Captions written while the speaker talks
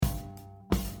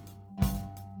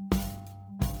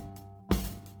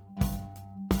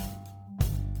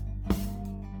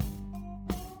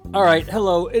All right,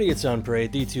 hello, Idiots on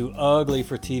Parade, the Too Ugly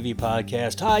for TV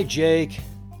podcast. Hi, Jake.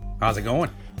 How's it going?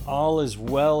 All is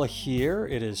well here.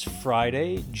 It is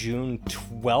Friday, June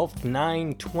 12th,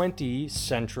 9:20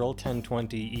 Central,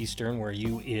 10:20 Eastern, where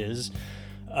you is.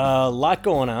 A lot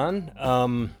going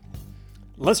on.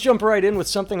 Let's jump right in with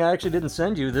something I actually didn't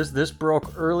send you. This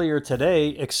broke earlier today.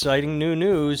 Exciting new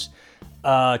news.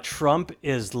 Trump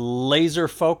is laser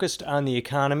focused on the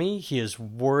economy. He is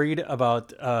worried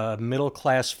about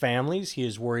middle-class families. He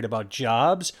is worried about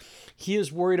jobs. He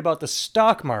is worried about the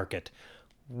stock market,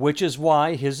 which is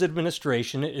why his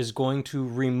administration is going to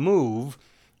remove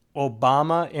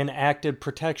Obama enacted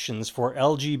protections for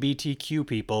LGBTQ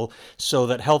people so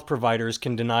that health providers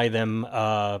can deny them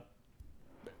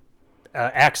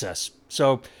access.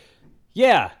 So,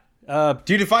 yeah.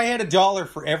 Dude, if I had $1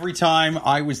 for every time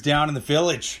I was down in the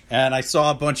Village and I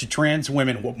saw a bunch of trans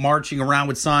women marching around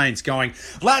with signs going,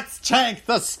 "Let's tank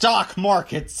the stock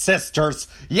market, sisters.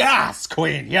 Yes,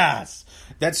 queen, yes."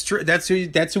 That's true. That's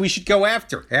who we should go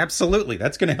after. Absolutely.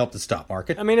 That's going to help the stock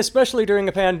market. I mean, especially during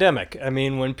a pandemic. I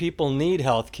mean, when people need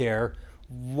health care,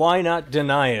 why not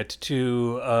deny it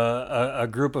to a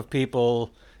group of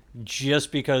people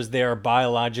just because they are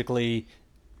biologically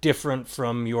different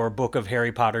from your book of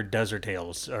Harry Potter Desert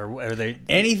Tales? Or are they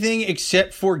anything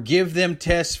except for give them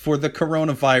tests for the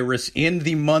coronavirus in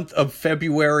the month of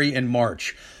February and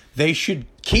March? They should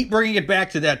keep bringing it back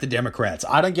to that, the Democrats.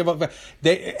 I don't give up.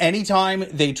 Anytime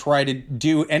they try to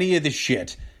do any of this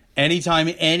shit,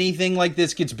 anytime anything like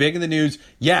this gets big in the news,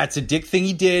 yeah, it's a dick thing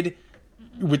he did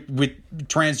with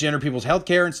transgender people's health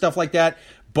care and stuff like that,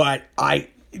 but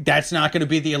that's not going to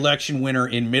be the election winner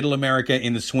in middle America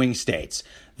in the swing states.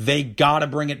 They got to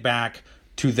bring it back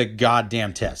to the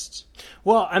goddamn tests.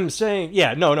 Well, I'm saying,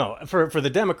 yeah, no. For the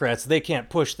Democrats, they can't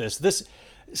push this.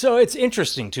 So it's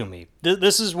interesting to me.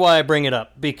 This is why I bring it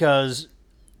up, because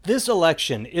this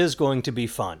election is going to be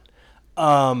fun.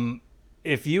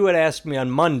 If you had asked me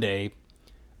on Monday,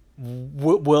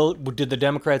 did the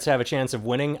Democrats have a chance of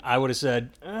winning? I would have said,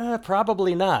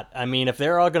 probably not. I mean, if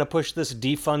they're all going to push this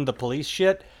defund the police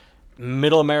shit,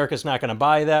 middle America's not going to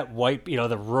buy that.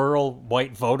 The rural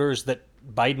white voters that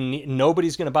Biden,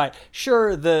 nobody's going to buy it.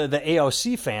 Sure, the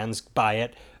AOC fans buy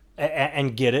it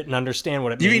and get it and understand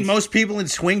what it means. You mean most people in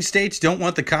swing states don't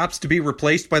want the cops to be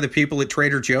replaced by the people at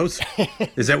Trader Joe's?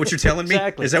 Is that what you're telling me?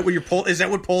 Exactly. Is that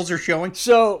what polls are showing?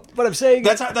 So, but I'm saying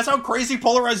that's how crazy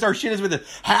polarized our shit is with it.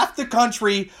 Half the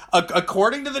country,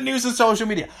 according to the news and social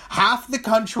media, half the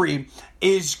country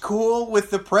is cool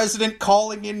with the president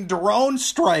calling in drone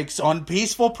strikes on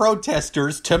peaceful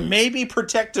protesters to maybe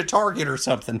protect a target or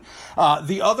something.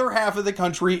 The other half of the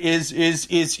country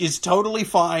is totally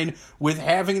fine with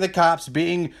having the cops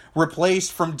being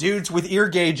replaced from dudes with ear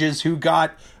gauges who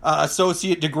got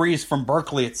associate degrees from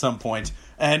Berkeley at some point,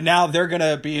 and now they're going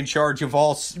to be in charge of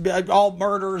all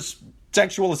murders,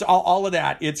 sexual, all of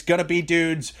that. It's going to be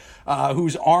dudes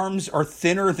whose arms are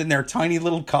thinner than their tiny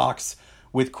little cocks,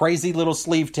 with crazy little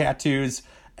sleeve tattoos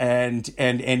and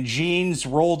jeans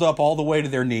rolled up all the way to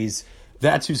their knees.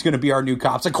 That's who's going to be our new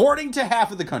cops, according to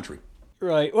half of the country.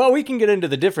 Right. Well, we can get into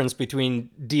the difference between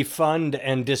defund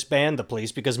and disband the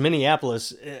police, because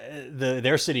Minneapolis,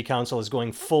 their city council is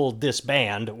going full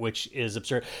disband, which is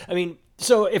absurd. I mean,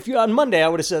 so on Monday, I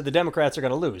would have said the Democrats are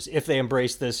going to lose if they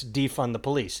embrace this defund the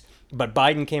police. But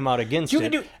Biden came out against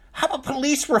it. How about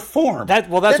police reform? That's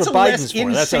what Biden's for.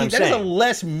 That's what I'm saying. That is a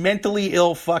less mentally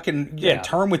ill fucking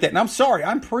term with it. And I'm sorry,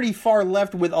 I'm pretty far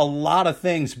left with a lot of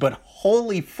things, but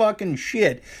holy fucking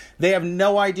shit, they have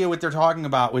no idea what they're talking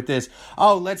about with this.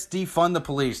 Oh, let's defund the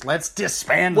police. Let's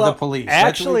disband the police.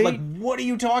 Actually, what are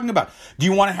you talking about? Do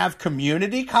you want to have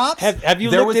community cops? Have you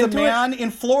There looked was into a man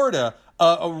in Florida,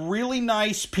 a really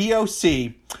nice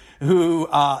POC, who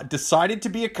decided to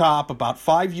be a cop about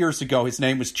 5 years ago. His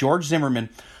name was George Zimmerman.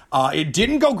 It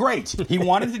didn't go great. He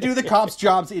wanted to do the cops'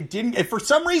 jobs. It didn't. For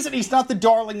some reason, he's not the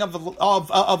darling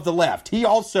of the left. He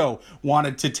also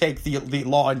wanted to take the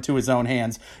law into his own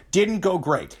hands. Didn't go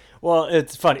great. Well,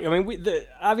 it's funny. I mean,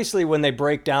 obviously, when they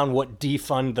break down what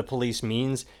defund the police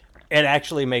means, it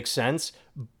actually makes sense.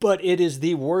 But it is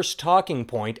the worst talking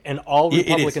point, and all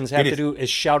Republicans have to do is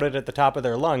shout it at the top of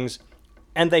their lungs,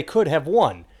 and they could have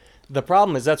won. The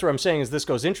problem is, that's what I'm saying, is this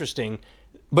goes interesting.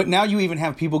 But now you even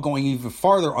have people going even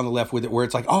farther on the left with it, where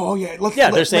it's like,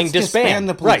 they're saying disband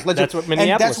the police. Right, that's what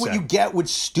Minneapolis and that's what said. you get with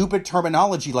stupid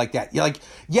terminology like that. You're like,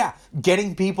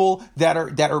 getting people that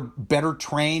are better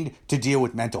trained to deal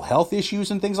with mental health issues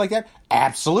and things like that.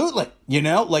 Absolutely,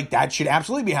 that should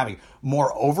absolutely be having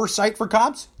more oversight for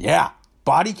cops. Yeah,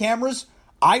 body cameras.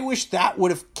 I wish that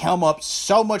would have come up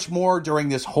so much more during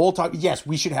this whole time. Yes,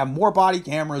 we should have more body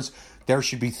cameras There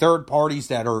should be third parties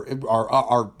that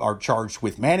are charged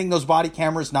with manning those body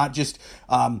cameras, not just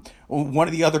one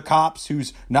of the other cops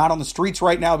who's not on the streets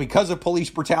right now because of police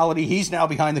brutality. He's now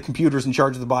behind the computers in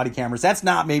charge of the body cameras. That's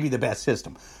not maybe the best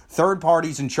system. Third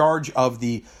parties in charge of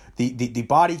the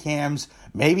body cams,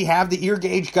 maybe have the ear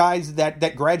gauge guys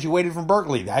that graduated from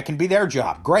Berkeley. That can be their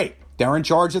job. Great. They're in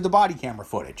charge of the body camera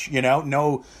footage,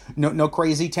 no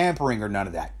crazy tampering or none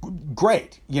of that.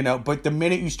 Great, but the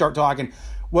minute you start talking,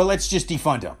 well, let's just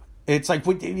defund them. It's like,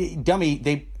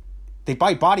 dummy, they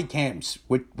buy body cams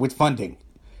with funding.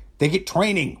 They get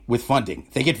training with funding.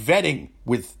 They get vetting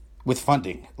with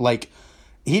funding. Like,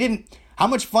 how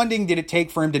much funding did it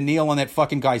take for him to kneel on that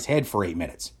fucking guy's head for 8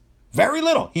 minutes? Very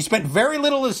little. He spent very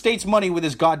little of the state's money with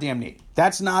his goddamn knee.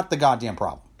 That's not the goddamn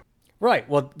problem. Right.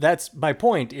 Well, that's my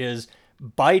point is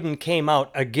Biden came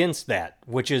out against that,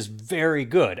 which is very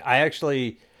good. I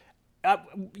actually,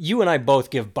 you and I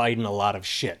both give Biden a lot of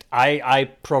shit.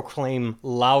 I proclaim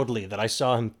loudly that I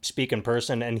saw him speak in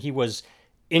person and he was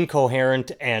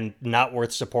incoherent and not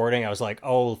worth supporting. I was like,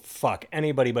 oh, fuck,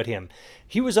 anybody but him.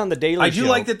 He was on the Daily Show. I do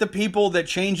like that the people that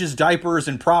change his diapers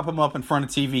and prop him up in front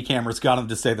of TV cameras got him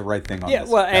to say the right thing on this.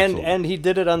 Yeah, well, and he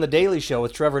did it on the Daily Show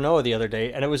with Trevor Noah the other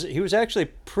day, and he was actually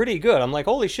pretty good. I'm like,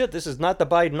 holy shit, this is not the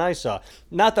Biden I saw.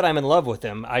 Not that I'm in love with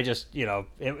him. I just,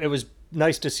 it was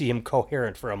nice to see him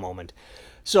coherent for a moment.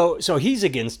 So he's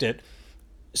against it.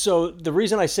 So the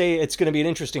reason I say it's going to be an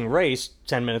interesting race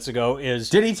 10 minutes ago is...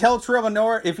 Did he tell Trevor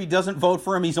Noah if he doesn't vote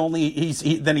for him,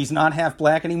 then he's not half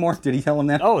black anymore? Did he tell him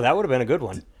that? Oh, that would have been a good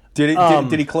one.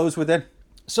 Did he close with it?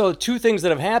 So two things that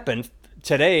have happened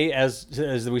today, as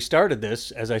we started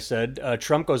this, as I said,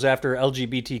 Trump goes after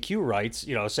LGBTQ rights,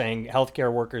 saying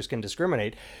healthcare workers can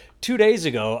discriminate. 2 days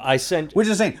ago, I sent... Which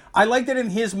is insane. I like that in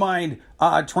his mind,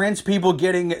 trans people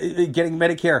getting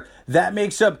Medicare, that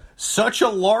makes up such a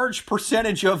large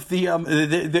percentage of the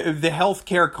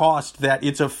healthcare cost that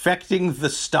it's affecting the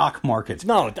stock market.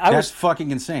 No, that's fucking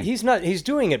insane. He's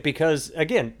doing it because,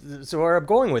 again, so where I'm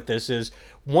going with this is,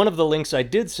 one of the links I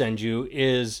did send you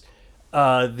is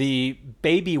the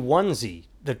baby onesie,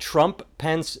 the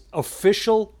Trump-Pence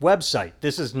official website.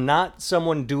 This is not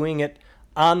someone doing it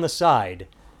on the side.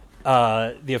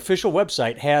 The official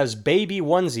website has baby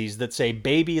onesies that say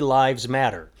Baby Lives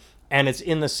Matter. And it's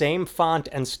in the same font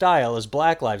and style as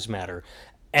Black Lives Matter.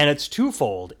 And it's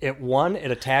twofold. It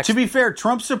attacks... To be fair,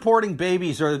 Trump supporting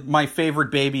babies are my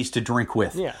favorite babies to drink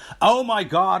with. Yeah. Oh my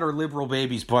God, are liberal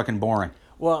babies fucking boring.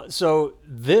 Well, so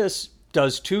this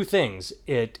does two things.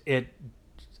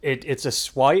 It's a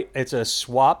swipe. It's a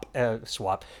swap.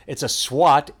 It's a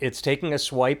SWAT. It's taking a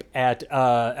swipe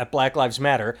at Black Lives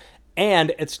Matter.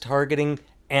 And it's targeting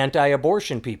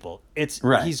anti-abortion people.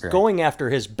 He's going after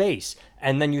his base.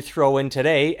 And then you throw in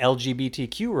today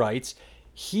LGBTQ rights.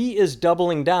 He is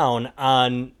doubling down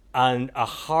on a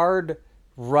hard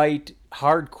right,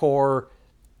 hardcore.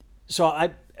 So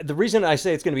the reason I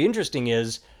say it's going to be interesting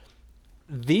is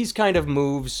these kind of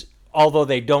moves, although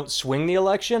they don't swing the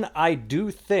election, I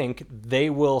do think they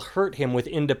will hurt him with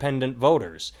independent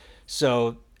voters.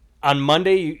 So on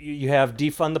Monday, you have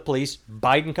defund the police.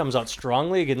 Biden comes out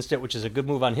strongly against it, which is a good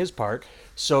move on his part.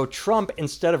 So Trump,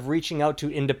 instead of reaching out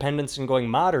to independents and going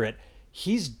moderate,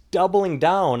 he's doubling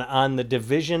down on the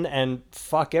division and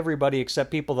fuck everybody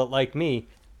except people that like me.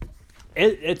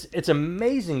 It's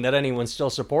amazing that anyone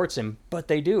still supports him, but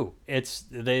they do. It's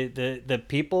the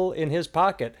people in his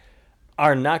pocket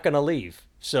are not going to leave.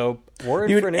 So we're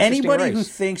in for an interesting anybody race. Who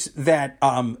thinks that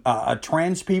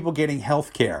trans people getting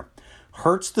health care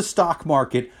hurts the stock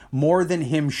market more than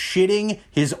him shitting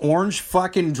his orange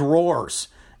fucking drawers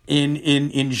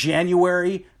in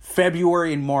January,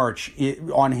 February, and March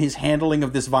on his handling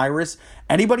of this virus.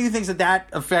 Anybody who thinks that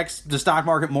affects the stock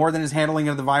market more than his handling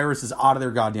of the virus is out of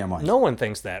their goddamn mind. No one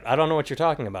thinks that. I don't know what you're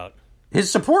talking about. His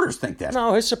supporters think that.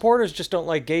 No, his supporters just don't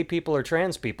like gay people or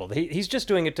trans people. He's just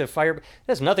doing it to fire. It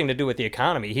has nothing to do with the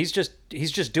economy. He's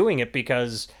just doing it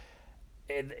because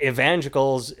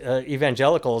evangelicals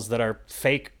that are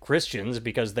fake Christians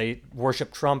because they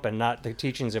worship Trump and not the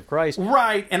teachings of Christ.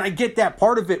 Right, and I get that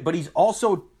part of it, but he's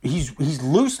also he's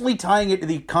loosely tying it to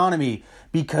the economy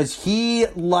because he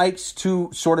likes to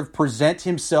sort of present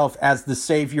himself as the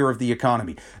savior of the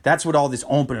economy. That's what all this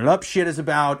opening up shit is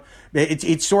about. It's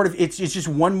just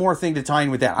one more thing to tie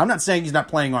in with that. I'm not saying he's not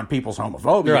playing on people's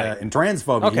homophobia and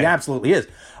transphobia. Okay. He absolutely is.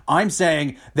 I'm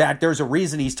saying that there's a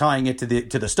reason he's tying it to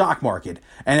the stock market,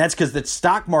 and that's because the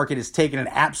stock market has taken an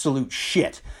absolute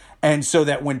shit. And so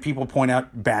that when people point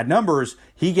out bad numbers,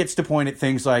 he gets to point at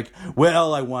things like,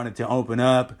 well, I wanted to open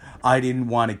up. I didn't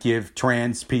want to give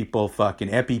trans people fucking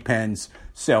EpiPens,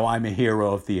 so I'm a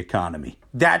hero of the economy.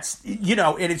 That's,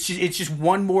 and it's just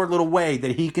one more little way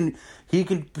that he can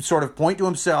sort of point to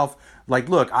himself like,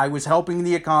 look, I was helping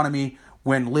the economy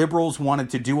when liberals wanted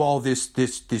to do all this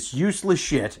useless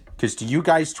shit, because to you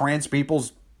guys, trans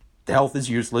people's health is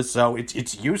useless, so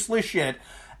it's useless shit.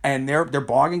 And they're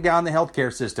bogging down the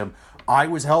healthcare system. I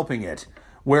was helping it.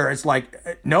 Whereas,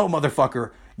 like, no,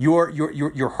 motherfucker,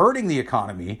 you're hurting the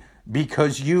economy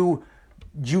because you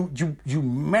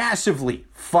massively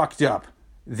fucked up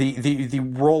the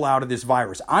rollout of this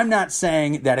virus. I'm not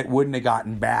saying that it wouldn't have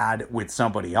gotten bad with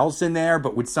somebody else in there,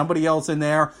 but with somebody else in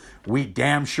there, we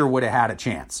damn sure would have had a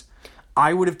chance.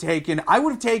 I would have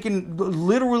taken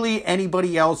literally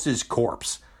anybody else's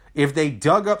corpse. If they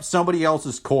dug up somebody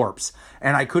else's corpse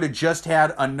and I could have just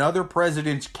had another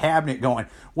president's cabinet going,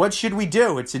 what should we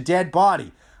do? It's a dead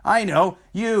body. I know,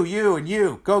 you, and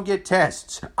you, go get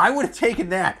tests. I would have taken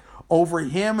that over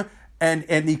him and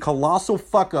the colossal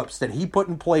fuck-ups that he put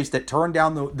in place that turned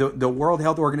down the World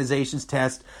Health Organization's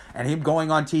test, and him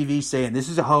going on TV saying, this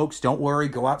is a hoax, don't worry,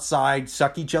 go outside,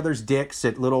 suck each other's dicks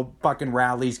at little fucking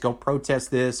rallies, go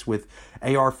protest this with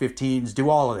AR-15s, do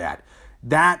all of that.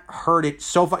 That hurt it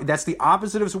so far. That's the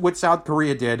opposite of what South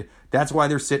Korea did. That's why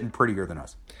they're sitting prettier than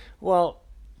us. Well,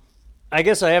 I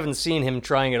guess I haven't seen him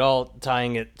trying at all,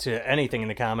 tying it to anything in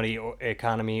the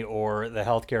economy or the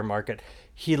healthcare market.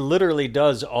 He literally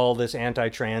does all this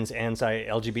anti-trans,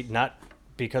 anti-LGBT, not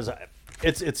because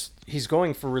he's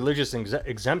going for religious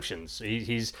exemptions.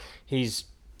 He's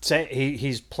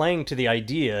playing to the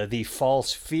idea, the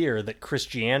false fear that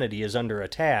Christianity is under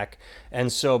attack,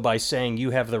 and so by saying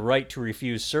you have the right to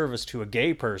refuse service to a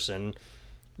gay person,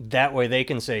 that way they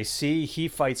can say, see, he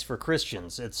fights for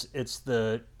Christians. It's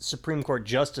the Supreme Court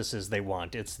justices they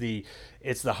want. It's the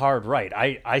hard right.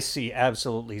 I see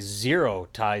absolutely zero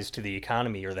ties to the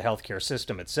economy or the healthcare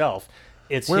system itself.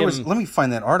 Let me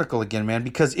find that article again, man,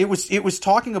 because it was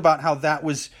talking about how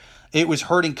it was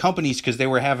hurting companies because they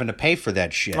were having to pay for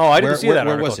that shit. Oh, I didn't see that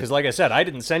article because, like I said, I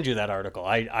didn't send you that article.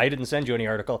 I didn't send you any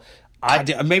article.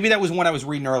 Maybe that was one I was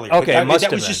reading earlier. Okay,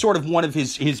 that was just sort of one of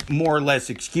his more or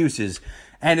less excuses.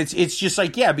 And it's just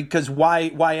like, yeah, because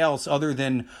why else other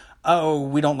than, oh,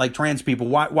 we don't like trans people,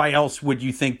 why else would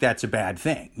you think that's a bad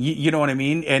thing? You know what I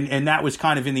mean? And that was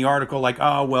kind of in the article like,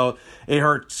 oh, well, it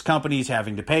hurts companies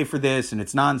having to pay for this and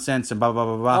it's nonsense and blah, blah,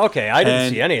 blah, blah. Okay, I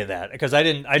didn't see any of that because all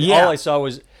I saw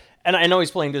was... And I know he's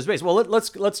playing to his base. Well,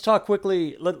 let's talk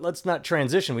quickly. Let's not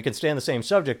transition. We can stay on the same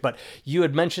subject. But you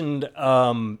had mentioned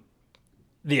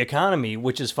the economy,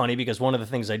 which is funny because one of the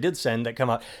things I did send that come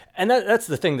out, and that's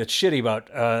the thing that's shitty about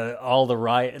all the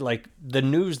riot, like the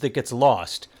news that gets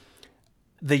lost.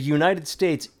 The United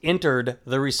States entered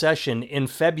the recession in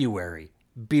February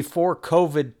before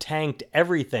COVID tanked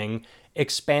everything.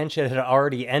 Expansion had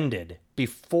already ended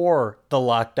before the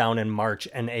lockdown in March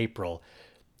and April.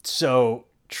 So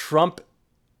Trump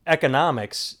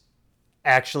economics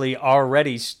actually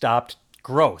already stopped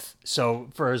growth. So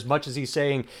for as much as he's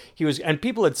saying he was, and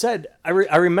people had said, I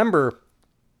remember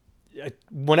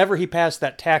whenever he passed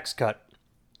that tax cut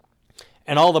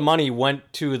and all the money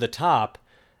went to the top,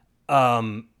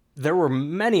 there were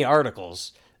many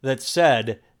articles that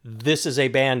said this is a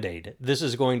Band-Aid. This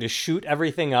is going to shoot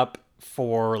everything up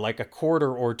for like a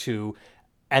quarter or two,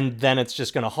 and then it's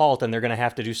just going to halt and they're going to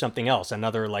have to do something else,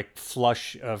 another like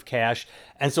flush of cash.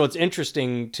 And so it's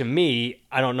interesting to me.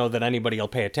 I don't know that anybody will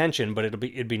pay attention, but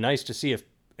it'd be nice to see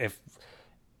if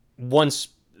once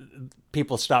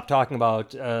people stop talking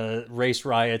about race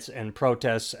riots and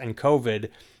protests and COVID,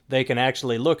 they can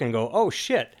actually look and go, oh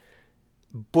shit,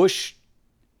 Bush,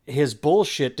 his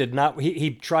bullshit did not,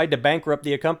 he tried to bankrupt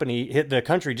the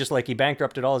country just like he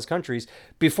bankrupted all his countries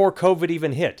before COVID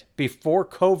even hit. Before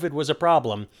COVID was a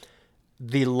problem,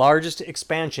 the largest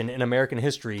expansion in American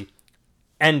history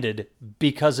ended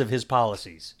because of his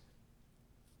policies.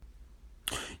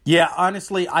 Yeah,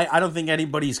 honestly, I don't think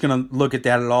anybody's going to look at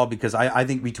that at all because I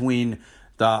think between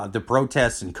the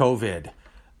protests and COVID,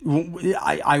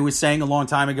 I was saying a long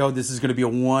time ago, this is going to be a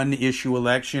one-issue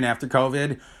election after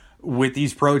COVID. With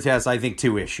these protests, I think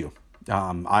 2-issue.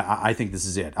 I think this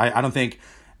is it. I don't think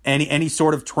any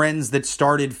sort of trends that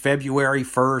started February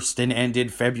 1st and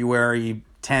ended February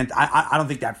 10th, I don't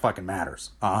think that fucking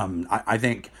matters. I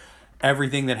think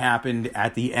everything that happened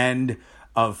at the end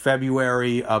of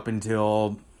February up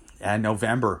until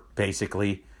November,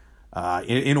 basically,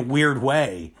 in a weird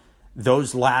way,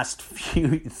 those last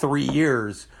 3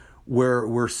 years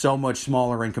we're so much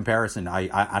smaller in comparison.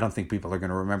 I don't think people are going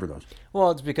to remember those.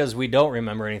 Well, it's because we don't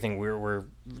remember anything. We're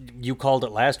you called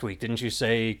it last week, didn't you?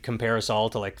 Say compare us all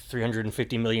to like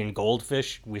 350 million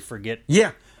goldfish. We forget.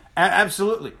 Yeah,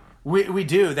 absolutely. We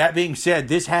do. That being said,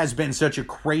 this has been such a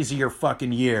crazier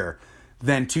fucking year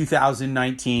than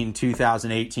 2019,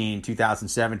 2018,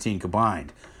 2017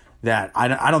 combined that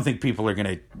I don't think people are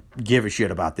going to give a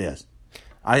shit about this.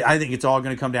 I think it's all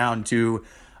going to come down to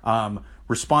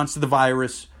response to the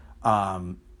virus,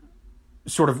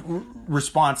 sort of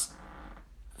response,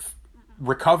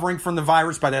 recovering from the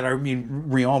virus. By that I mean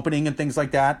reopening and things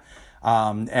like that,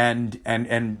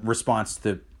 and response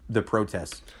to the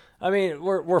protests. I mean,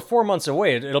 we're 4 months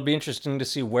away. It'll be interesting to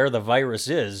see where the virus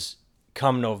is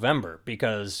come November,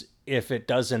 because if it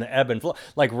doesn't ebb and flow,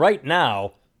 like right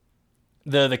now,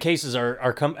 the cases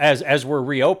are come as we're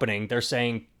reopening. They're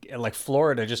saying like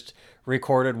Florida just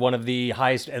recorded one of the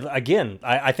highest. Again,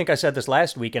 I think I said this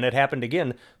last week, and it happened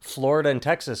again. Florida and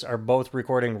Texas are both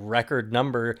recording record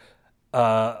number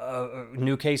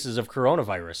new cases of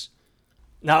coronavirus.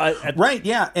 Now, right,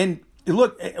 yeah, and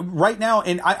look, right now,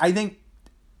 and I think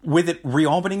with it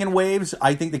reopening in waves,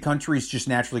 I think the country's just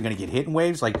naturally going to get hit in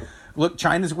waves. Like, look,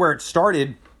 China's where it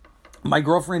started. My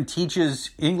girlfriend teaches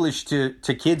English to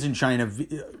kids in China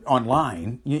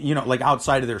online, you know, like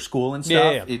outside of their school and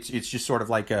stuff. Yeah. It's just sort of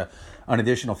like an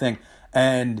additional thing.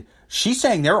 And she's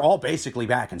saying they're all basically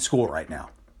back in school right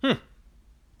now.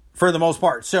 For the most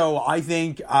part. So I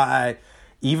think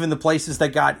even the places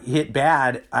that got hit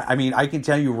bad, I mean, I can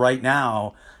tell you right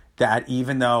now that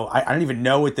even though I don't even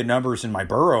know what the numbers in my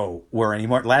borough were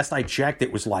anymore. Last I checked,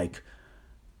 it was like,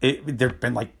 there'd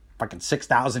been like fucking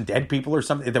 6,000 dead people or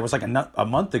something. There was like a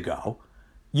month ago,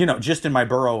 you know, just in my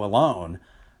borough alone.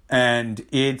 And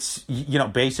it's, you know,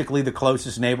 basically the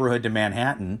closest neighborhood to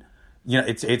Manhattan. You know,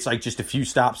 it's like just a few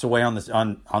stops away on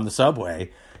the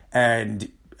subway.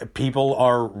 And people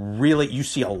are really, you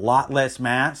see a lot less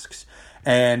masks.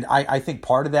 And I think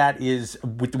part of that is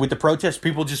with the protests,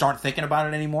 people just aren't thinking about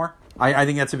it anymore. I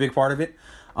think that's a big part of it.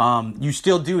 You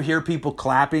still do hear people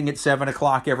clapping at 7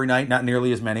 o'clock every night, not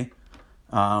nearly as many.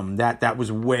 That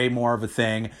was way more of a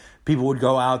thing. People would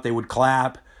go out, they would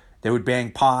clap, they would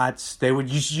bang pots,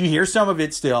 you hear some of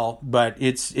it still, but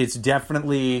it's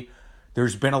definitely,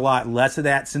 there's been a lot less of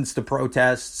that since the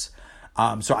protests.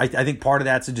 So I think part of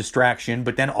that's a distraction,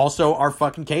 but then also our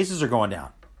fucking cases are going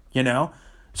down, you know?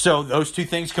 So those two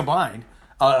things combined,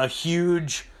 a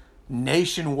huge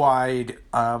nationwide,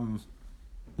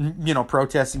 you know,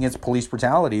 protest against police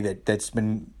brutality that's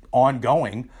been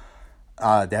ongoing.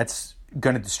 That's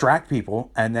going to distract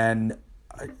people, and then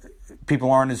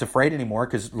people aren't as afraid anymore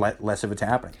because less of it's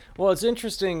happening. Well, it's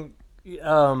interesting.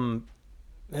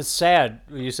 It's sad.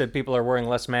 You said people are wearing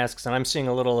less masks, and I'm seeing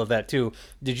a little of that too.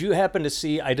 Did you happen to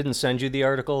see? I didn't send you the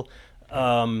article.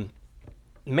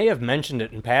 May have mentioned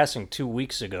it in passing 2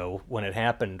 weeks ago when it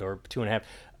happened, or 2.5.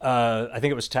 I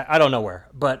think it was, I don't know where,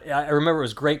 but I remember it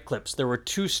was Great Clips. There were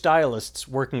two stylists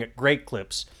working at Great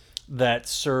Clips that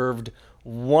served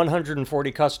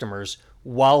 140 customers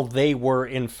while they were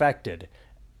infected.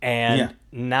 And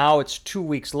now it's 2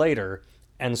 weeks later,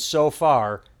 and so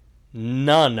far,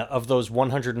 none of those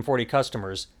 140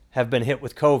 customers have been hit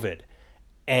with COVID.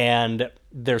 And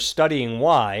they're studying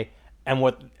why, and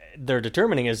what they're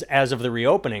determining is, as of the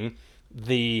reopening,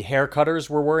 the hair cutters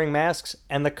were wearing masks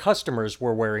and the customers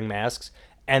were wearing masks,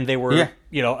 and they were,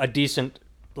 you know, a decent,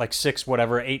 like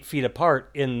 8 feet apart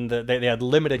they had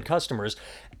limited customers.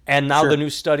 And now the new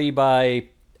study by,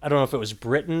 I don't know if it was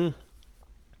Britain,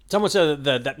 someone said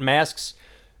that masks,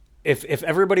 if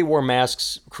everybody wore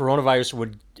masks, coronavirus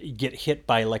would get hit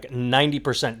by like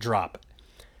 90% drop.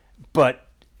 But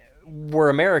we're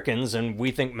Americans, and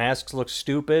we think masks look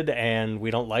stupid, and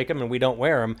we don't like them, and we don't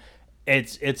wear them.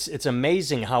 It's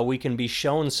amazing how we can be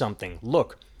shown something.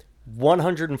 Look,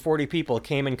 140 people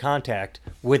came in contact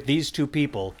with these two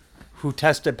people who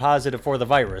tested positive for the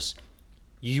virus.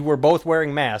 You were both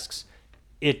wearing masks.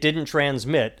 It didn't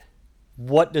transmit.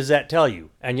 What does that tell you?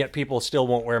 And yet people still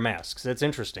won't wear masks. That's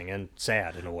interesting and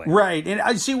sad in a way. Right. And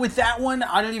I see with that one,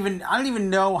 I don't even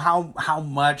know how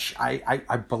much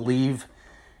I believe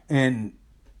in,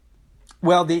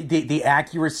 well, the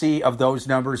accuracy of those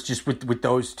numbers just with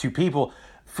those two people.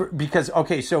 Because,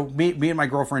 okay, so me and my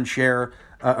girlfriend share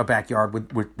a backyard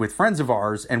with friends of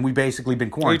ours, and we basically been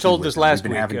quarantined. You told this last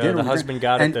week. The husband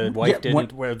got it, the wife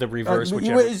didn't, where the reverse,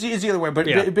 whichever. It's the other way, but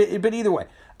either way.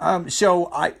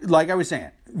 So like I was saying,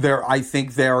 I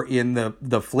think they're in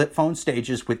the flip phone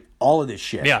stages with all of this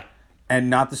shit. Yeah. And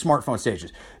not the smartphone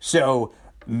stages. So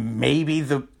maybe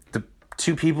the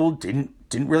two people didn't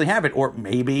really have it, or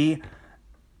maybe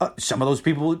Some of those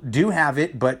people do have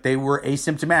it, but they were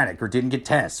asymptomatic or didn't get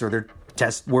tests, or their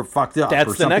tests were fucked up, That's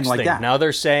or the something next like thing. that. Now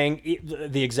they're saying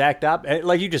the exact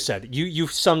like you just said. You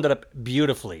summed it up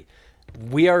beautifully.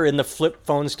 We are in the flip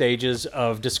phone stages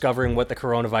of discovering what the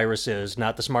coronavirus is,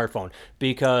 not the smartphone.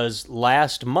 Because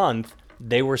last month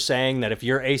they were saying that if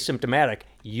you're asymptomatic,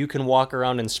 you can walk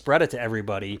around and spread it to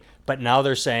everybody. But now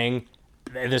they're saying,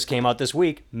 this came out this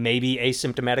week, maybe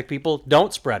asymptomatic people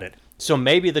don't spread it. So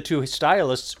maybe the two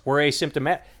stylists were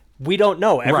asymptomatic. We don't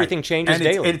know. Everything changes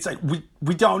daily. It's like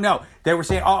we don't know. They were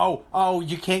saying, oh,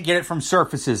 you can't get it from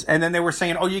surfaces. And then they were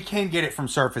saying, oh, you can get it from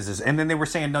surfaces. And then they were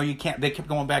saying, no, you can't. They kept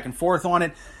going back and forth on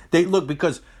it.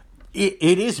 Because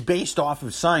it is based off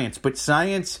of science, but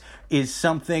science is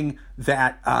something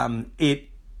that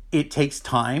it takes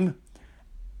time.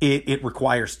 It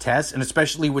requires tests, and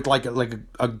especially with like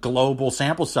a global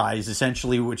sample size,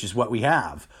 essentially, which is what we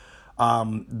have.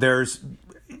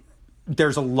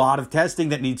 There's a lot of testing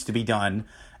that needs to be done,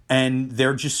 and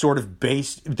they're just sort of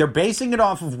they're basing it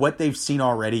off of what they've seen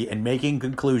already and making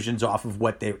conclusions off of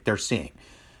what they're seeing.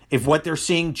 If what they're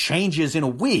seeing changes in a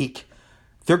week,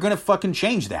 they're going to fucking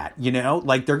change that,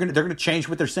 like they're going to change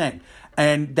what they're saying.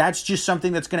 And that's just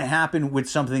something that's going to happen with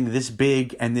something this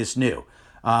big and this new.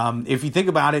 If you think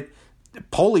about it,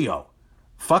 polio,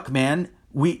 fuck man,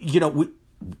 we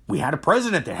had a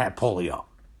president that had polio.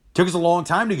 Took us a long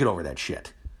time to get over that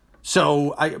shit.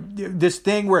 So this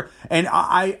thing where, and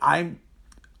I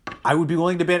would be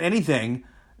willing to bet anything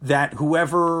that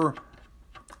whoever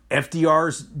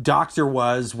FDR's doctor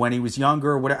was when he was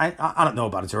younger, I don't know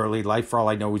about his early life. For all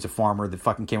I know, he was a farmer that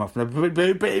fucking came up from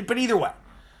that. But either way,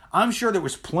 I'm sure there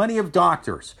was plenty of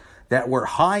doctors that were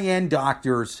high-end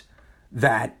doctors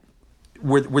that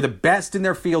were the best in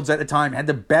their fields at the time, had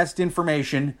the best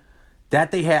information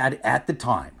that they had at the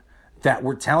time, that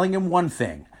were telling him one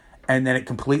thing, and then it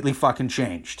completely fucking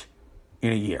changed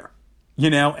in a year.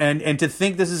 And to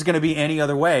think this is going to be any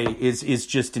other way is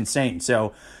just insane.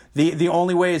 So the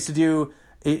only way is to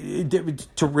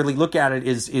really look at it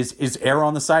is err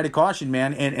on the side of caution,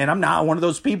 man. And I'm not one of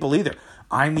those people either.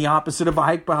 I'm the opposite of a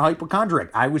hypochondriac.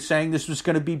 I was saying this was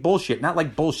going to be bullshit. Not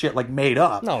like bullshit like made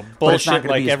up. No, bullshit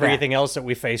like everything else that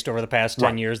we faced over the past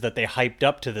 10 years that they hyped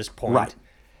up to this point. Right.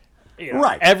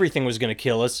 Right. Everything was going to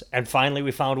kill us, and finally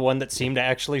we found one that seemed to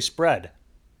actually spread.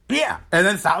 Yeah, and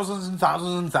then thousands and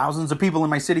thousands and thousands of people in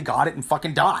my city got it and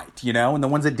fucking died, and the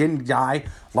ones that didn't die,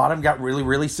 a lot of them got really,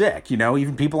 really sick,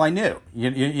 even people I knew,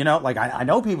 like I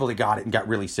know people that got it and got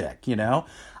really sick,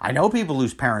 I know people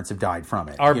whose parents have died from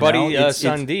it. Our buddy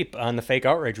Sandeep on the Fake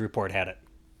Outrage Report had it.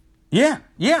 Yeah,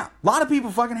 a lot of people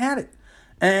fucking had it,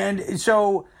 and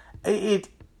so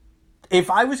if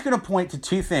I was going to point to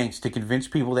two things to convince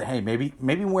people that, hey, maybe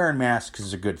wearing masks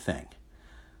is a good thing,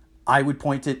 I would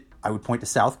point to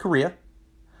South Korea.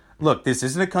 Look, this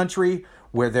isn't a country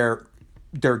where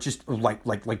they're just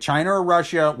like China or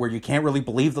Russia, where you can't really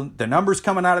believe the numbers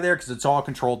coming out of there because it's all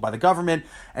controlled by the government,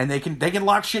 and they can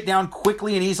lock shit down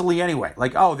quickly and easily anyway.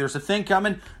 Like, oh, there's a thing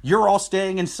coming, you're all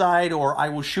staying inside, or I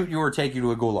will shoot you or take you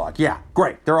to a gulag. Yeah,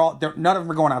 great. None of them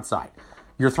are going outside.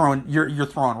 You're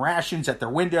throwing rations at their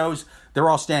windows. They're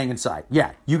all staying inside.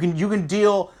 Yeah, you can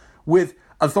deal with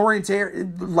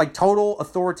total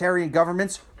authoritarian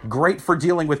governments. Great for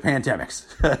dealing with pandemics.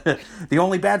 The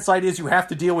only bad side is you have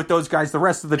to deal with those guys the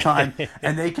rest of the time,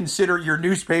 and they consider your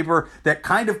newspaper that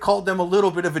kind of called them a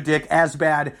little bit of a dick as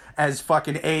bad as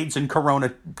fucking AIDS and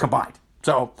Corona combined.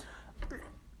 So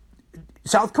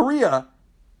South Korea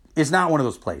is not one of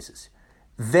those places.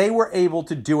 They were able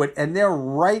to do it, and they're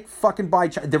right fucking by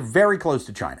China. They're very close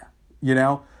to China,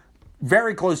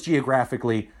 very close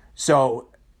geographically. So,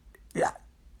 yeah,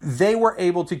 they were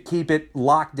able to keep it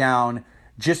locked down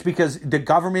just because the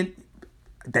government,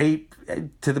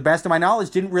 to the best of my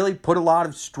knowledge, didn't really put a lot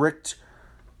of strict,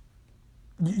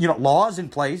 laws in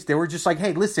place. They were just like,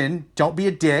 hey, listen, don't be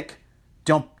a dick.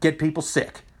 Don't get people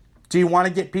sick. Do you want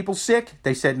to get people sick?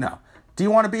 They said no. Do you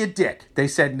want to be a dick? They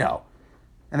said no.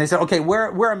 And they said, okay, wear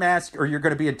a mask or you're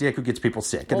going to be a dick who gets people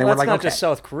sick. And they were like, that's not okay. Just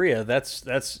South Korea. That's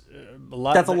a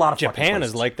lot. That's a lot of Japan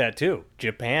is like that too.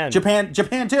 Japan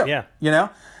too. Yeah.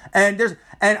 And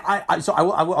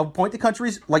I will point to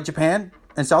countries like Japan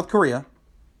and South Korea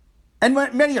and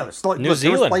many others. New Zealand.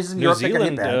 There was places in Europe that got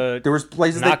hit bad. There was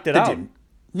places that didn't.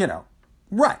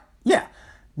 Right. Yeah.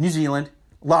 New Zealand.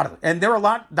 A lot of it. And they're a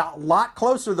lot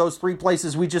closer, those three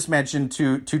places we just mentioned,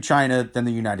 to China than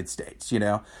the United States,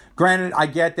 Granted, I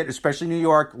get that, especially New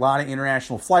York, a lot of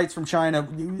international flights from China,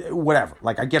 whatever.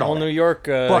 Like, I get all that. New York,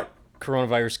 but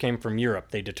coronavirus came from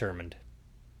Europe, they determined.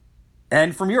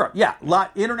 And from Europe, yeah.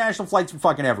 International flights from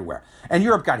fucking everywhere. And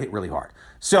Europe got hit really hard.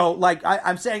 So, like,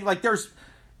 I'm saying, like, there's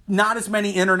not as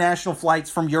many international flights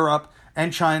from Europe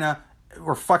and China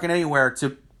or fucking anywhere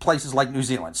to places like New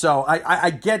Zealand. So I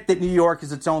get that New York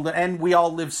is its own, and we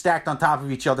all live stacked on top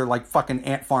of each other like fucking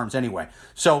ant farms anyway.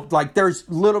 So like there's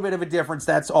a little bit of a difference.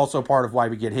 That's also part of why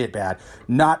we get hit bad.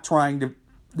 Not trying to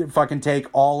fucking take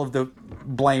all of the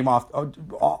blame off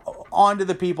onto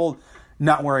the people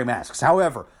not wearing masks.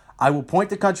 However, I will point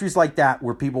to countries like that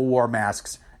where people wore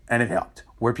masks and it helped.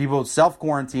 Where people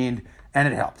self-quarantined and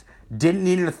it helped. Didn't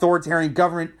need an authoritarian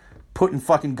government putting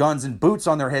fucking guns and boots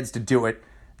on their heads to do it.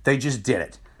 They just did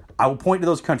it. I will point to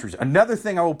those countries. Another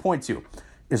thing I will point to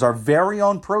is our very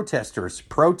own protesters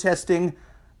protesting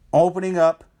opening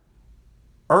up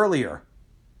earlier.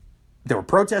 They were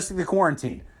protesting the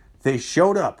quarantine. They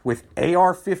showed up with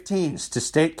AR-15s to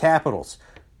state capitals.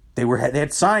 They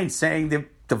had signs saying that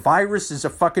the virus is a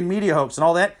fucking media hoax and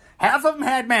all that. Half of them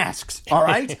had masks, all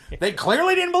right? They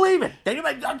clearly didn't believe it.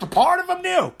 Part of them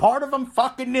knew. Part of them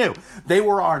fucking knew. They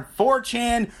were on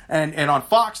 4chan and on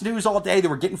Fox News all day. They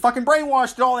were getting fucking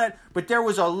brainwashed and all that. But there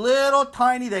was a little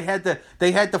tiny, they had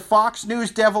the Fox News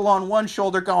devil on one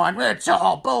shoulder going, it's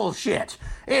all bullshit.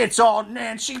 It's all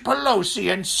Nancy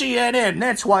Pelosi and CNN.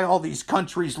 That's why all these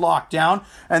countries locked down.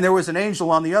 And there was an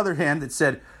angel on the other hand that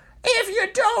said, if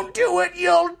you don't do it,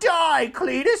 you'll die,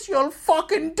 Cletus. You'll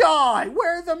fucking die.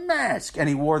 Wear the mask. And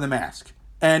he wore the mask.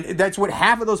 And that's what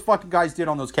half of those fucking guys did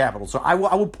on those capitals. So I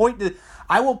will point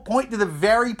to the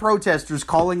very protesters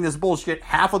calling this bullshit.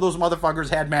 Half of those motherfuckers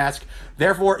had masks.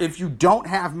 Therefore, if you don't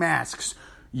have masks,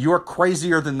 you're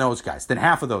crazier than those guys, than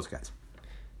half of those guys.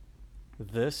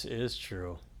 This is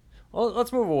true. Well,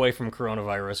 let's move away from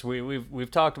coronavirus.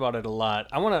 We've talked about it a lot.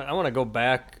 I want to go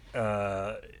back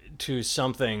to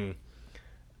something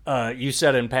you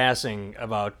said in passing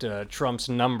about Trump's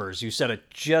numbers. You said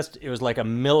it was like a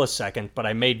millisecond, but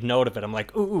I made note of it. I'm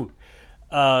like, ooh,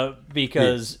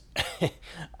 because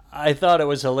I thought it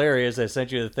was hilarious. I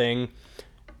sent you the thing.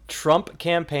 Trump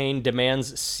campaign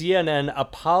demands CNN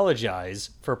apologize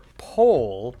for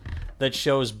poll that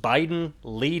shows Biden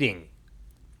leading.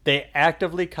 They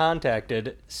actively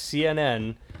contacted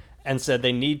CNN and said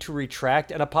they need to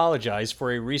retract and apologize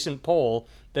for a recent poll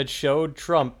that showed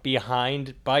Trump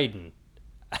behind Biden.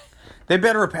 They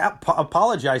better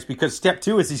apologize because step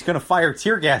 2 is he's going to fire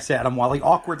tear gas at him while he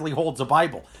awkwardly holds a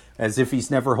Bible, as if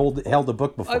he's never held a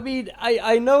book before. I mean,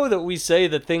 I know that we say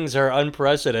that things are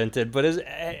unprecedented, but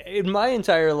in my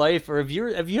entire life, or have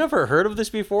you ever heard of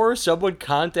this before? Someone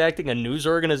contacting a news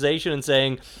organization and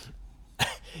saying,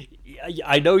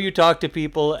 I know you talk to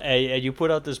people and you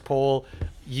put out this poll,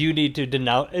 you need to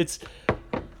denounce.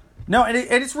 No, and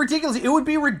it's ridiculous. It would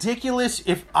be ridiculous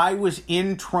if I was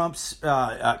in Trump's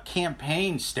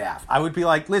campaign staff. I would be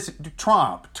like, listen,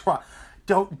 Trump,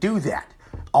 don't do that.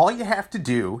 All you have to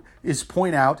do is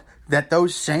point out that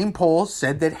those same polls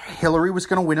said that Hillary was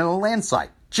going to win in a landslide.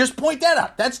 Just point that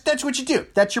out. That's what you do.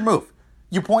 That's your move.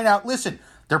 You point out, listen,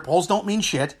 their polls don't mean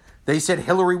shit. They said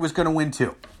Hillary was going to win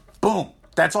too. Boom.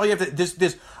 That's all you have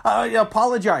to...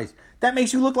 apologize. That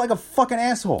makes you look like a fucking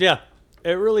asshole. Yeah,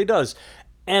 it really does.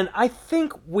 And I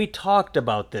think we talked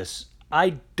about this.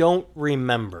 I don't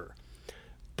remember.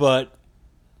 But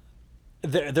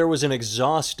there was an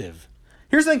exhaustive...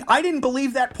 Here's the thing. I didn't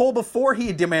believe that poll before he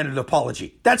had demanded an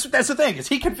apology. That's the thing, is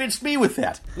he convinced me with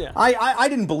that. Yeah. I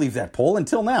didn't believe that poll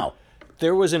until now.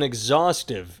 There was an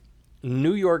exhaustive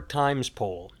New York Times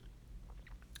poll.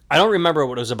 I don't remember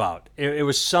what it was about. It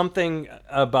was something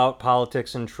about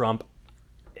politics and Trump.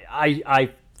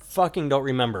 I fucking don't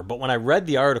remember. But when I read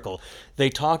the article, they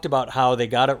talked about how they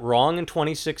got it wrong in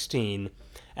 2016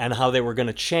 and how they were going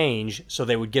to change so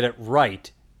they would get it right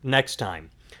next time.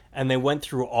 And they went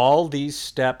through all these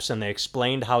steps and they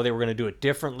explained how they were going to do it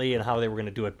differently and how they were going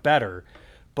to do it better.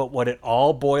 But what it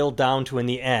all boiled down to in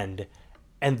the end,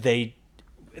 and they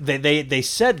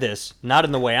said this, not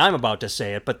in the way I'm about to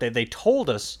say it, but they told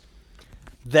us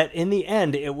that in the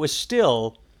end it was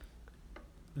still,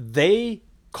 they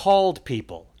called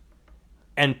people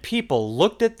and people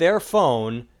looked at their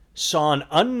phone, saw an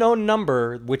unknown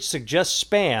number which suggests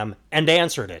spam, and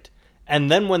answered it. And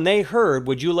then when they heard,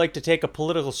 would you like to take a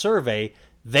political survey,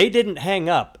 they didn't hang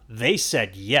up. They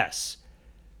said yes.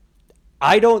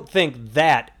 I don't think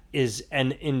that is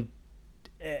a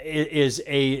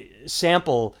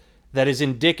sample that is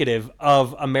indicative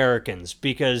of Americans,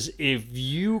 because if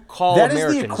you call that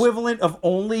Americans... That is the equivalent of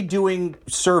only doing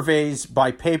surveys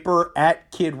by paper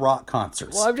at Kid Rock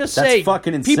concerts. Well, I'm just saying,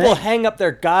 fucking insane. People hang up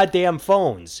their goddamn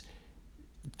phones.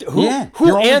 Who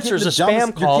answers a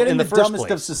spam call in the first place? You're getting the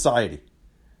dumbest of society.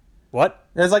 What?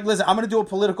 It's like, listen, I'm going to do a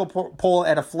political poll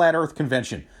at a flat Earth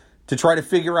convention. to try to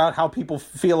figure out how people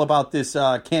feel about this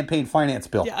campaign finance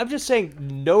bill. Yeah, I'm just saying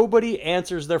nobody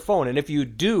answers their phone. And if you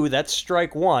do, that's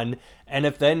strike one. And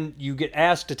if then you get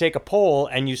asked to take a poll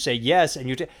and you say yes,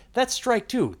 and that's strike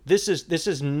two. This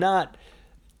is not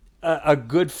a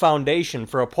good foundation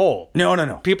for a poll.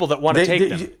 No. People that want to take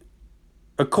them.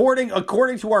 According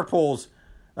to our polls,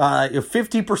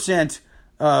 50%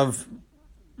 of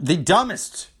the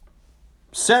dumbest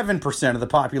 7% of the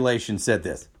population said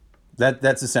this.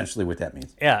 That's essentially what that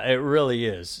means. Yeah, it really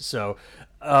is. So,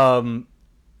 I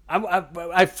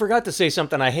forgot to say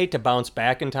something. I hate to bounce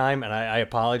back in time, and I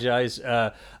apologize.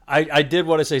 I did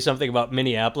want to say something about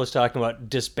Minneapolis, talking about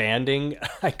disbanding,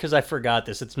 because I forgot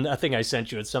this. It's nothing I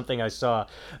sent you. It's something I saw.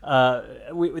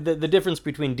 The difference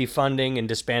between defunding and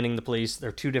disbanding the police,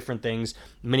 they're two different things.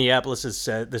 Minneapolis has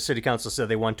said, the city council said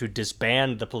they want to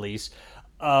disband the police.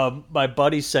 My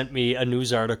buddy sent me a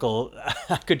news article.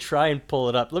 I could try and pull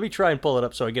it up. Let me try and pull it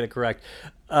up so I get it correct.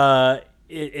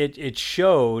 It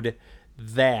showed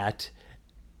that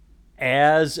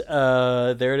as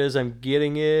there it is. I'm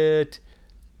getting it.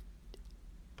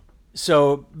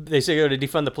 So they say to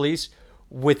defund the police.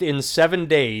 Within 7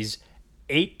 days,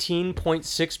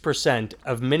 18.6%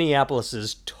 of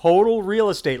Minneapolis's total real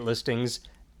estate listings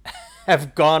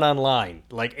have gone online.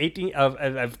 Like 18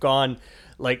 have gone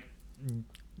like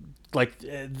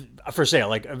for sale.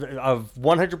 Like of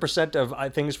 100%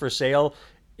 of things for sale,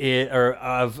 or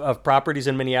of properties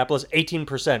in Minneapolis,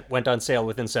 18% went on sale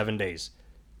within 7 days.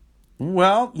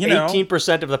 Well,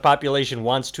 18% of the population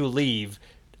wants to leave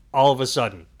all of a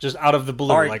sudden, just out of the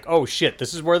blue. Right. Like, oh shit,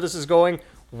 this is where this is going.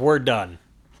 We're done.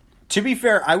 To be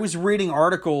fair, I was reading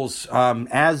articles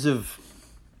as of,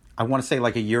 I want to say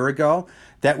like a year ago,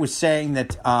 that was saying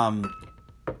that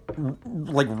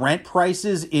like rent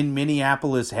prices in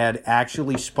Minneapolis had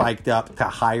actually spiked up to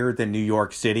higher than New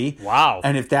York City. Wow.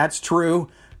 And if that's true,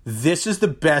 this is the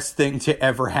best thing to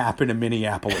ever happen to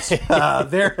Minneapolis.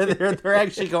 They're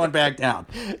actually going back down.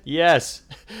 Yes.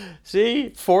 See,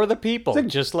 for the people,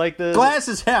 just like the glass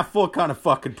is half full kind of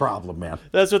fucking problem, man.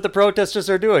 That's what the protesters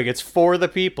are doing. It's for the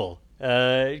people.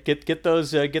 Get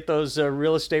those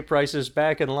real estate prices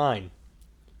back in line.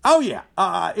 Oh yeah.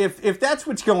 If that's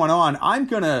what's going on, I'm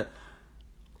gonna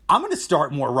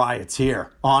start more riots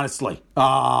here. Honestly,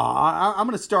 I'm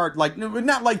gonna start like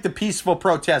not like the peaceful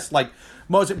protests like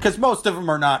because most of them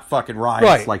are not fucking riots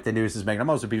right. Like the news is making.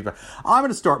 Most of the people, I'm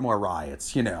gonna start more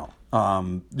riots. We need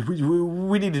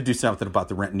to do something about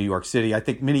the rent in New York City. I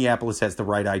think Minneapolis has the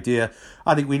right idea.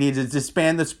 I think we need to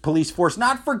disband this police force,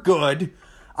 not for good.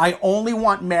 I only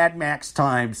want Mad Max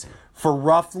times for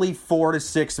roughly 4 to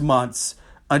 6 months.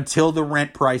 Until the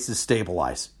rent prices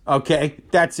stabilize. Okay?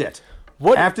 That's it.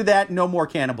 After that, no more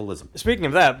cannibalism. Speaking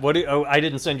of that, I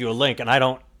didn't send you a link, and I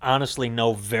don't honestly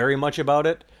know very much about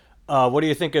it. What do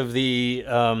you think of the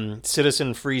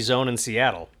citizen-free zone in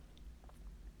Seattle?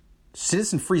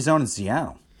 Citizen-free zone in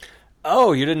Seattle?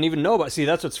 Oh, you didn't even know about it? See,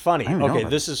 that's what's funny. Okay,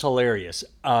 this is hilarious.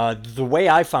 The way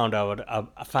I found out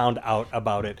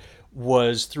about it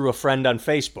was through a friend on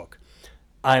Facebook.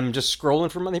 I'm just scrolling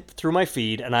through my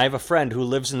feed, and I have a friend who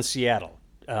lives in Seattle.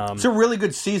 It's a really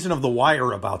good season of The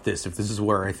Wire about this, if this is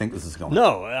where I think this is going.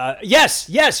 No, yes,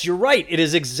 you're right. It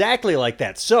is exactly like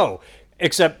that. So,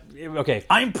 except, okay.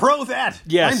 I'm pro that.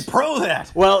 Yes. I'm pro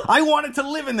that. Well, I wanted to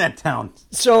live in that town.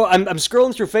 So I'm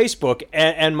scrolling through Facebook,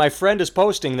 and my friend is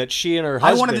posting that she and her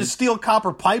husband... I wanted to steal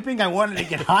copper piping. I wanted to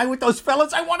get high with those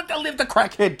fellas. I wanted to live the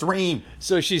crackhead dream.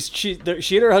 So she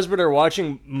and her husband are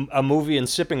watching a movie and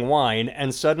sipping wine,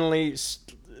 and suddenly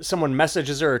someone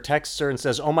messages her or texts her and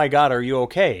says, "Oh my God, are you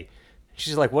okay?"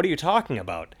 She's like, "What are you talking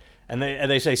about?" And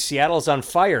they say, "Seattle's on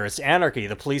fire. It's anarchy.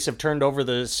 The police have turned over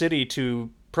the city to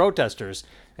protesters."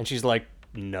 And she's like,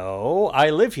 "No,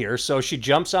 I live here." So she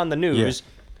jumps on the news.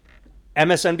 Yeah.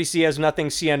 MSNBC has nothing.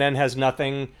 CNN has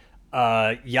nothing.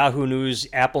 Yahoo News,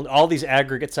 Apple, all these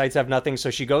aggregate sites have nothing. So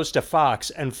she goes to Fox,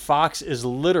 and Fox is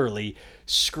literally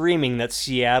screaming that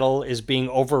Seattle is being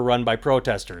overrun by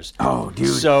protesters. Oh, dude.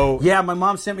 So yeah, my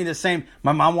mom sent me the same.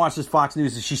 My mom watches Fox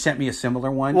News, and she sent me a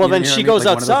similar one. Well, then she goes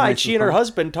outside. She and her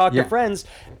husband talk to friends,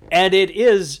 and it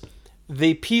is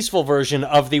the peaceful version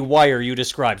of The Wire you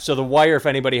described. So The Wire, if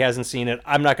anybody hasn't seen it,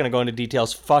 I'm not going to go into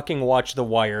details. Fucking watch The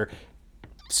Wire.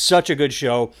 Such a good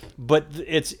show, but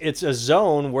it's a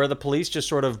zone where the police just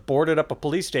sort of boarded up a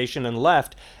police station and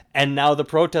left, and now the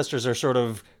protesters are sort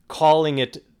of calling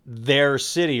it their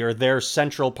city or their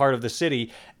central part of the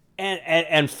city,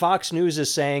 and Fox News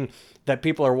is saying that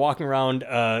people are walking around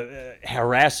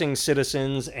harassing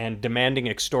citizens and demanding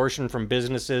extortion from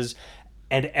businesses,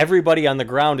 and everybody on the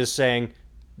ground is saying,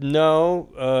 no,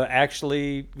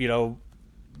 actually,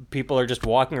 people are just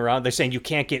walking around. They're saying you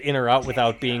can't get in or out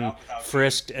without being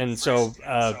frisked, and so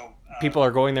people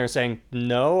are going there and saying,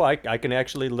 no, I can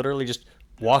actually literally just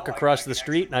walk across the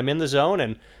street, and I'm in the zone,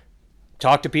 and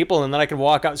talk to people, and then I can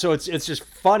walk out. So it's just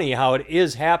funny how it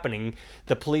is happening.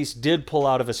 The police did pull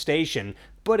out of a station,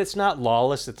 but it's not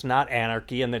lawless, it's not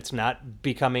anarchy, and it's not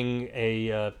becoming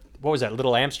a what was that,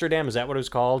 Little Amsterdam? Is that what it was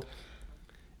called?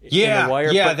 Yeah,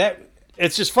 But that.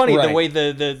 It's just funny Right. the way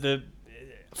the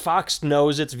Fox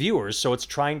knows its viewers, so it's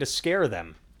trying to scare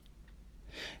them.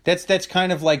 That's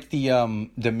kind of like the Meghan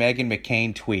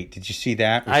McCain tweet. Did you see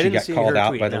that? Where I she didn't got see called her out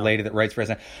tweet, by the no. lady that writes for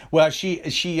SNL. Well, she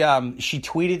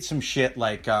tweeted some shit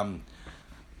like, "I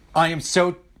am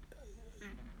so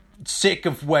sick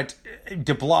of what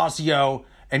De Blasio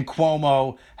and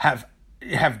Cuomo have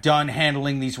done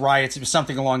handling these riots." It was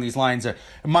something along these lines.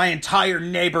 My entire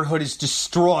neighborhood is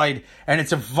destroyed, and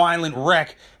it's a violent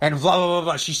wreck, and blah blah blah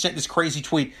blah. She sent this crazy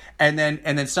tweet, and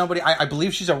then somebody, I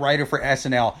believe she's a writer for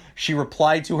SNL. She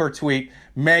replied to her tweet,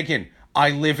 "Megan,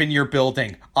 I live in your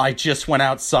building. I just went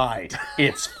outside.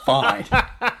 It's fine."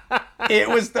 It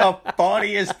was the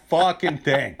funniest fucking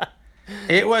thing.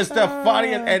 It was the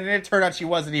funniest, and it turned out she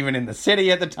wasn't even in the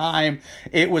city at the time.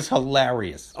 It was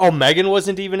hilarious. Oh, Megan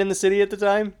wasn't even in the city at the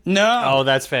time? No. Oh,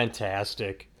 that's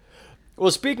fantastic.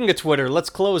 Well, speaking of Twitter, let's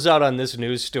close out on this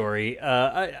news story.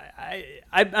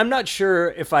 I'm not sure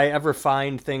if I ever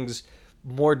find things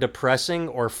more depressing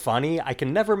or funny. I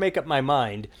can never make up my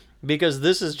mind, because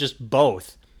this is just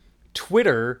both.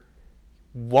 Twitter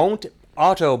won't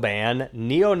auto-ban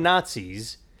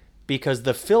neo-Nazis because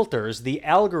the filters, the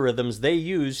algorithms they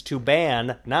use to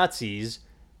ban Nazis,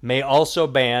 may also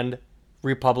ban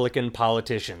Republican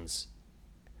politicians.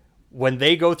 When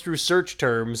they go through search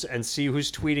terms and see who's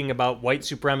tweeting about white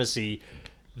supremacy,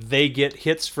 they get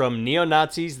hits from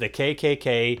neo-Nazis, the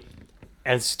KKK,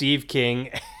 and Steve King,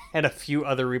 and a few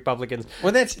other Republicans.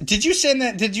 Well, did you send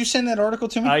that article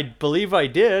to me? I believe I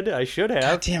did. I should have.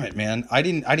 God damn it, man! I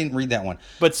didn't read that one.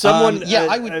 But someone,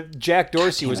 I would. Jack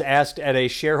Dorsey was asked at a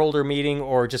shareholder meeting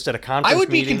or just at a conference I would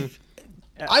be. meeting.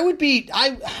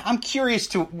 I'm curious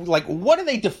to, like, what are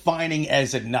they defining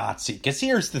as a Nazi? Because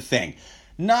here's the thing: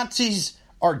 Nazis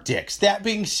are dicks. That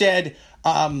being said,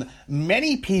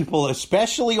 many people,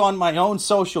 especially on my own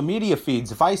social media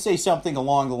feeds, if I say something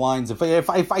along the lines of, if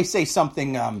I say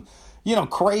something,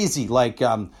 crazy, like,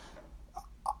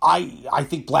 I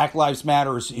think Black Lives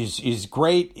Matter is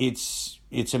great.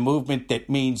 It's a movement that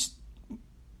means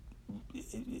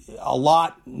a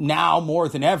lot now more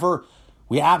than ever.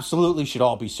 We absolutely should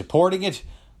all be supporting it.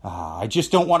 I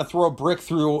just don't want to throw a brick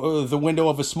through the window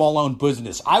of a small-owned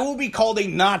business. I will be called a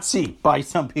Nazi by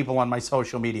some people on my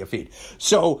social media feed.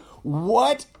 So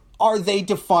what are they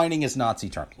defining as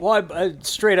Nazi terms? Well, I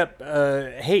straight up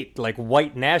hate, like,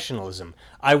 white nationalism.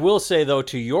 I will say, though,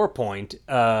 to your point,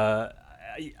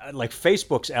 like,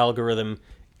 Facebook's algorithm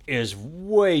is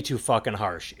way too fucking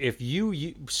harsh. If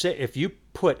you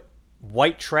put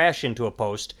white trash into a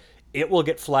post, it will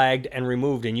get flagged and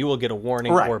removed, and you will get a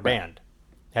warning or banned.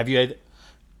 Have you had...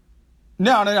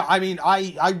 No. I mean,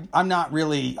 I'm not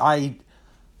really. I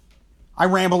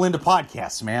ramble into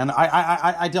podcasts, man.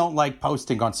 I don't like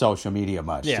posting on social media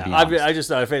much. Yeah, to be honest. I just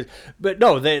thought but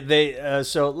no, they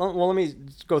so well. Let me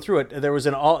go through it. There was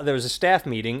a staff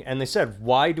meeting, and they said,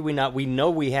 "Why do we not? We know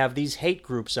we have these hate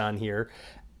groups on here,"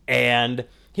 and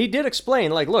he did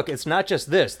explain, like, look, it's not just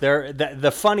this.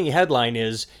 The funny headline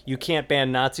is you can't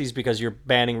ban Nazis because you're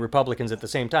banning Republicans at the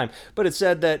same time. But it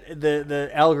said that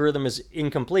the algorithm is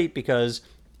incomplete because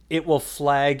it will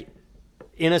flag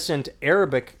innocent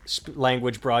Arabic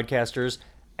language broadcasters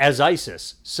as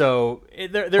ISIS. So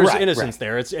there's innocence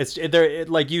there. It's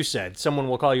like you said, someone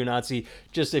will call you Nazi.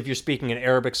 Just if you're speaking in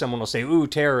Arabic, someone will say, ooh,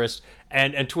 terrorist.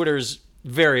 And Twitter's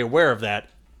very aware of that.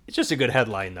 It's just a good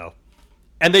headline, though.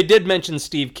 And they did mention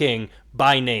Steve King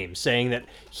by name, saying that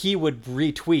he would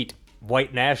retweet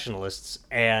white nationalists,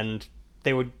 and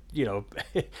they would,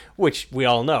 which we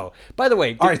all know. By the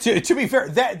way, all right. To be fair,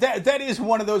 that is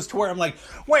one of those to where I'm like,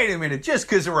 wait a minute, just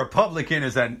because a Republican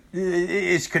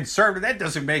is conservative, that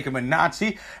doesn't make him a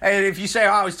Nazi. And if you say,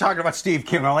 I was talking about Steve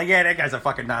King, I'm like, yeah, that guy's a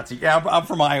fucking Nazi. Yeah, I'm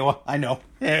from Iowa. I know.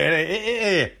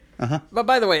 Uh-huh. But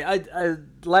by the way, I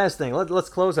last thing, let's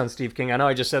close on Steve King. I know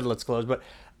I just said let's close, but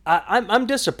I'm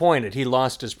disappointed he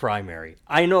lost his primary.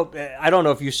 I don't know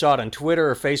if you saw it on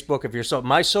Twitter or Facebook.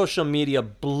 My social media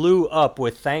blew up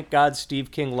with "Thank God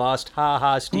Steve King lost." Ha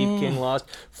ha, Steve King lost.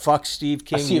 Fuck Steve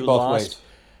King, I see you it both lost.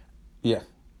 Ways.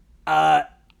 Yeah.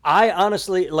 I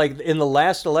honestly, like, in the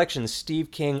last election, Steve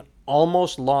King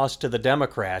almost lost to the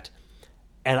Democrat,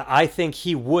 and I think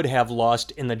he would have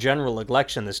lost in the general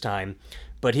election this time,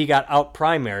 but he got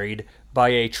out-primaried by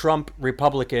a Trump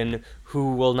Republican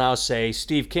who will now say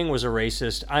Steve King was a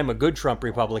racist, I'm a good Trump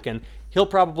Republican, he'll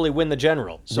probably win the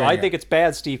general. So I think it's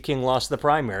bad Steve King lost the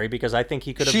primary because I think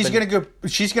he could have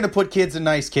She's gonna put kids in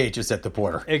nice cages at the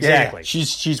border. Exactly. Yeah.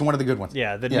 She's one of the good ones.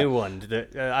 Yeah, the new one.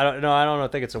 I don't know. I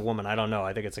think it's a woman. I don't know.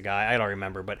 I think it's a guy. I don't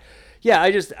remember. But yeah,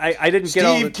 I didn't get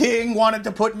all Steve King wanted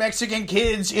to put Mexican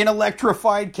kids in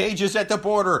electrified cages at the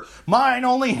border. Mine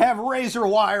only have razor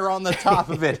wire on the top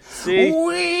of it. See?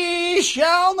 We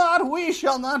shall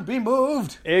not be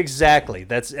moved. Exactly.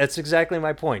 That's exactly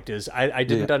my point. Is I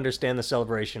didn't understand the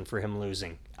celebration for him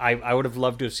losing. I would have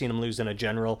loved to have seen him lose in a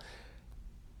general.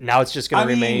 Now it's just going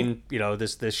to remain,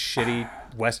 this shitty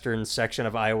western section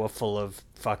of Iowa full of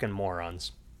fucking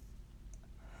morons.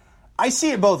 I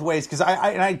see it both ways because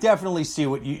I definitely see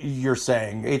what you're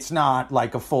saying. It's not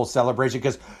like a full celebration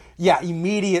because, yeah,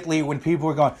 immediately when people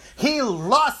were going, he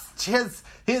lost his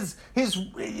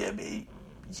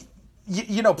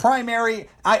primary,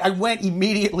 I went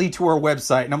immediately to her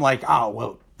website and I'm like, oh,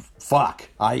 well, fuck.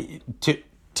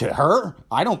 To her,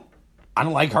 I don't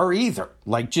like her either.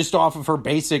 Like just off of her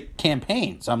basic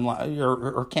campaigns, I'm like,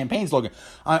 her campaign slogan.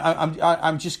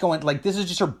 I'm just going like this is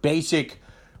just her basic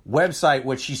website.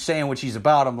 What she's saying, what she's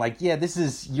about. I'm like, yeah, this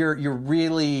is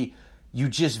you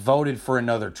just voted for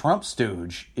another Trump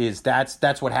stooge.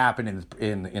 That's what happened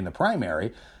in the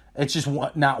primary. It's just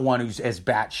not one who's as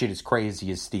batshit as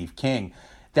crazy as Steve King.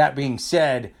 That being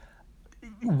said,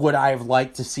 would I have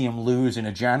liked to see him lose in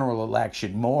a general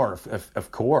election more?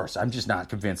 Of course. I'm just not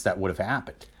convinced that would have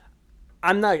happened.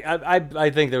 I'm not.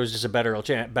 I think there was just a better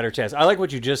chance. I like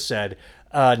what you just said.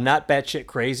 Not batshit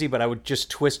crazy, but I would just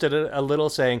twist it a little,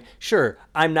 saying, "Sure,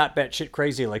 I'm not batshit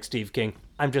crazy like Steve King.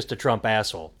 I'm just a Trump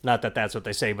asshole." Not that that's what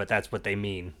they say, but that's what they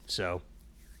mean. So,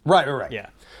 right. Yeah.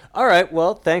 All right.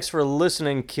 Well, thanks for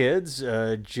listening, kids.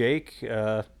 Jake,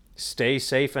 stay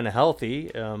safe and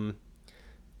healthy.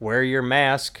 Wear your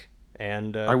mask,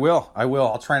 and I will.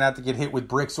 I'll try not to get hit with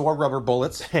bricks or rubber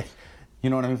bullets. You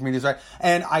know what I mean for me to say?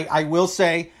 And I will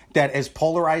say that as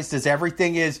polarized as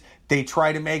everything is, they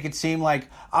try to make it seem like,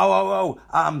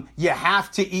 you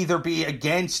have to either be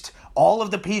against all of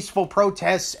the peaceful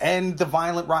protests and the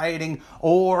violent rioting,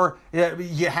 or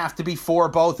you have to be for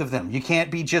both of them. You can't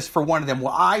be just for one of them.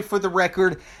 Well, I, for the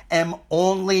record, am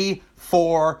only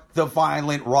for the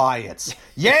violent riots.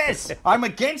 Yes, I'm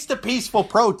against the peaceful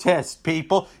protests,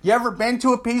 people. You ever been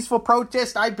to a peaceful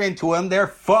protest? I've been to them. They're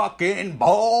fucking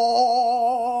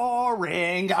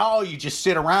boring. Oh, you just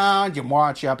sit around, you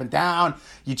march up and down,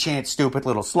 you chant stupid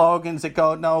little slogans that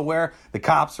go nowhere. The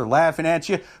cops are laughing at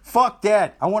you. Fuck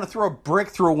that. I want to throw a brick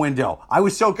through a window. I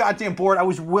was so goddamn bored, I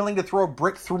was willing to throw a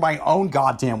brick through my own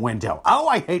goddamn window. Oh,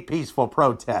 I hate peaceful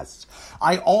protests.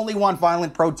 I only want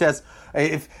violent protests.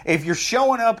 If you're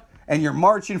showing up and you're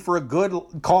marching for a good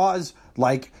cause,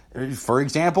 like, for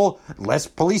example, less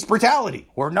police brutality,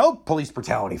 or no police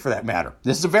brutality for that matter.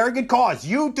 This is a very good cause.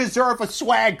 You deserve a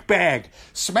swag bag.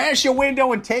 Smash a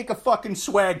window and take a fucking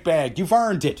swag bag. You've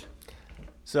earned it.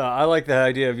 So I like the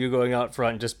idea of you going out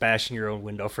front and just bashing your own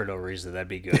window for no reason. That'd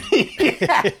be good.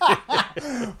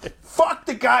 Fuck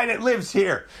the guy that lives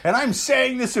here. And I'm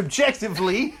saying this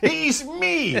objectively. He's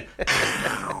me.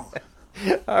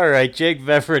 All right,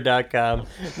 JakeVeffra.com.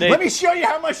 Let me show you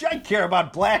how much I care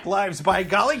about Black Lives, by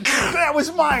golly. That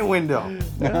was my window.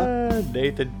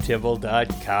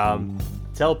 NathanTibble.com.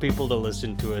 Tell people to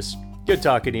listen to us. Good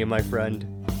talking to you, my friend.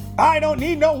 I don't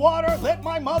need no water. Let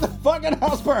my motherfucking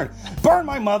house burn. Burn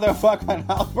my motherfucking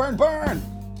house. Burn.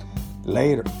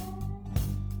 Later.